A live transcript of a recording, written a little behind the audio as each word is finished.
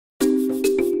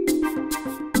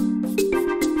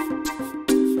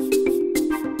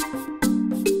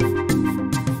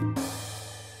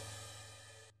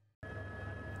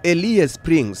Eliye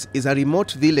Springs is a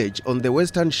remote village on the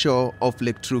western shore of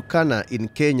Lake Turkana in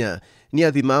Kenya, near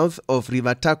the mouth of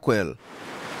River Turkana.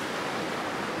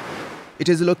 It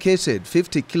is located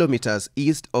 50 kilometers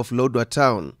east of Lodwar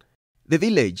town. The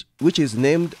village, which is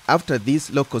named after these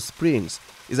local springs,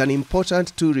 is an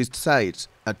important tourist site,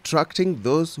 attracting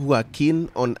those who are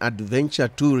keen on adventure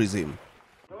tourism.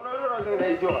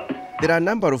 There are a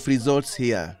number of resorts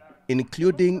here,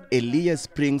 including Eliye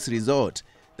Springs Resort,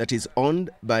 that is owned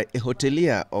by a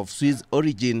hotelier of Swiss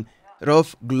origin,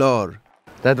 Rolf Glor.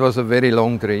 That was a very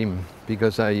long dream,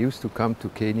 because I used to come to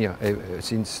Kenya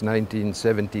since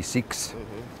 1976.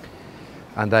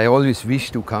 And I always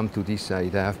wished to come to this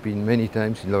side. I have been many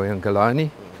times in Loyangalani.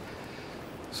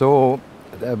 So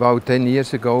about 10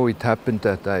 years ago it happened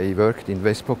that I worked in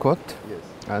West Pokot,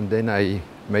 and then I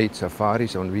made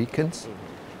safaris on weekends.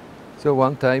 So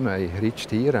one time I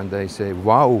reached here and I say,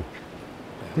 wow,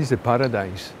 this is a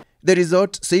paradise. The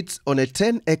resort sits on a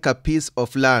 10-acre piece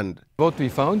of land. What we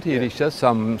found here is just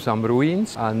some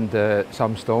ruins and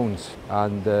some stones.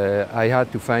 And I had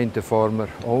to find the former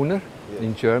owner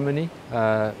in Germany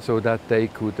so that they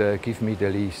could give me the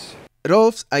lease.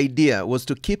 Rolf's idea was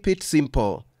to keep it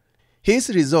simple. His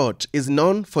resort is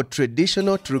known for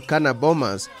traditional Turkana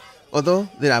bomas, although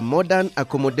there are modern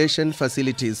accommodation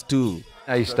facilities too.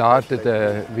 I started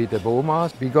with the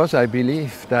bomas because I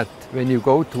believe that when you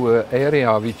go to an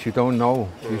area which you don't know,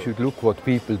 you should look what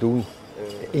people do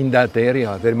in that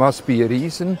area. There must be a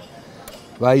reason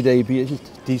why they built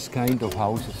this kind of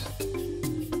houses.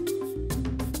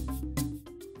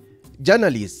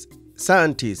 Journalists,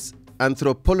 scientists,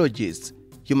 anthropologists,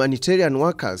 humanitarian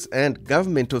workers and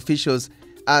government officials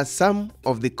are some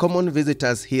of the common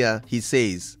visitors here, he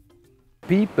says.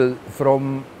 People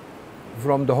from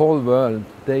the whole world,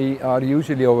 they are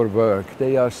usually overworked,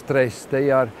 they are stressed,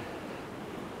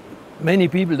 many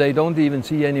people, they don't even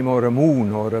see anymore a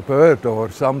moon or a bird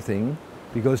or something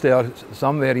because they are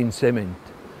somewhere in cement.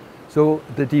 So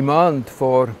the demand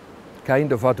for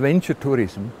kind of adventure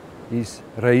tourism is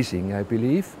rising, I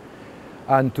believe,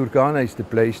 and Turkana is the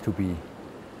place to be,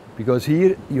 because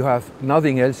here you have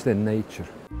nothing else than nature.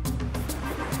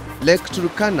 Lake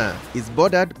Turkana is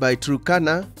bordered by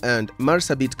Turkana and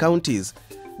Marsabit counties,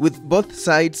 with both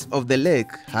sides of the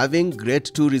lake having great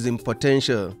tourism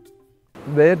potential.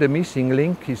 Where the missing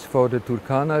link is for the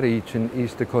Turkana region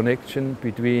is the connection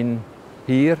between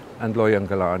here and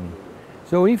Loyangalani.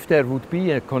 So if there would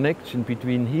be a connection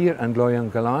between here and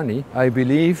Loyangalani, I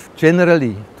believe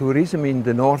generally tourism in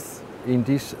the north, in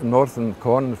this northern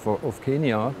corner of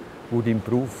Kenya, would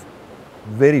improve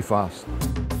very fast.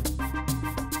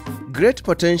 Great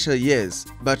potential, yes,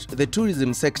 but the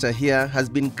tourism sector here has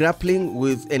been grappling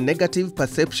with a negative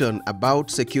perception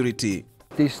about security.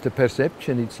 It is the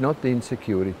perception, it's not the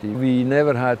insecurity. We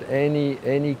never had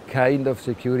any kind of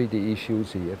security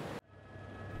issues here.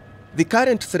 The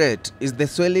current threat is the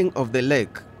swelling of the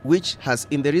lake, which has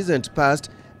in the recent past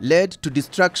led to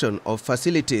destruction of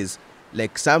facilities,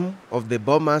 like some of the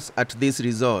bomas at this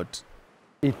resort.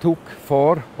 It took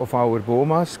 4 of our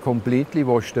bomas, completely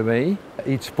washed away.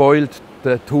 It spoiled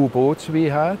the 2 boats we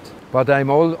had, but I'm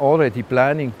already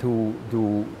planning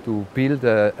to build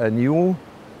a new,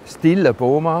 still a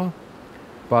boma,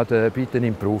 but a bit an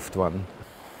improved one.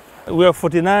 We have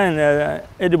 49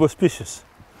 edible species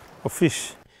of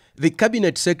fish. The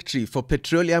Cabinet Secretary for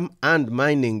Petroleum and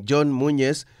Mining, John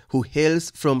Munyes, who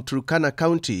hails from Turkana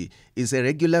County, is a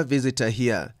regular visitor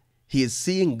here. He is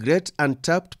seeing great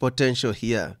untapped potential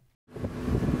here.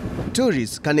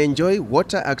 Tourists can enjoy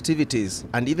water activities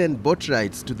and even boat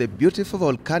rides to the beautiful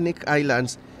volcanic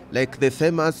islands like the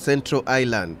famous Central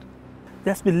Island.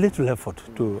 There's been little effort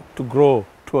to grow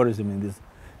tourism in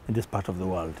this part of the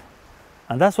world.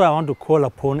 And that's why I want to call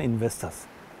upon investors.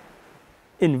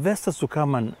 Investors to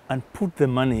come and put the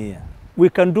money here. We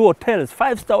can do hotels,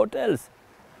 5-star hotels,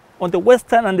 on the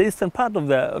western and the eastern part of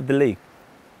the lake.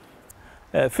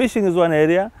 Fishing is one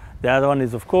area. The other one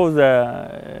is, of course,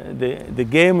 the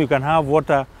game. You can have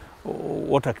water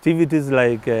activities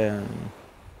like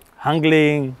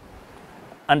angling.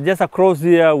 And just across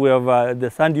here, we have the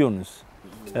sand dunes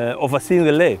overseeing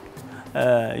the lake.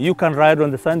 You can ride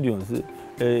on the sand dunes.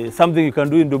 Something you can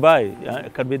do in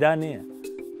Dubai can be done here.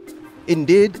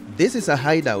 Indeed, this is a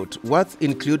hideout worth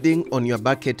including on your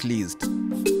bucket list.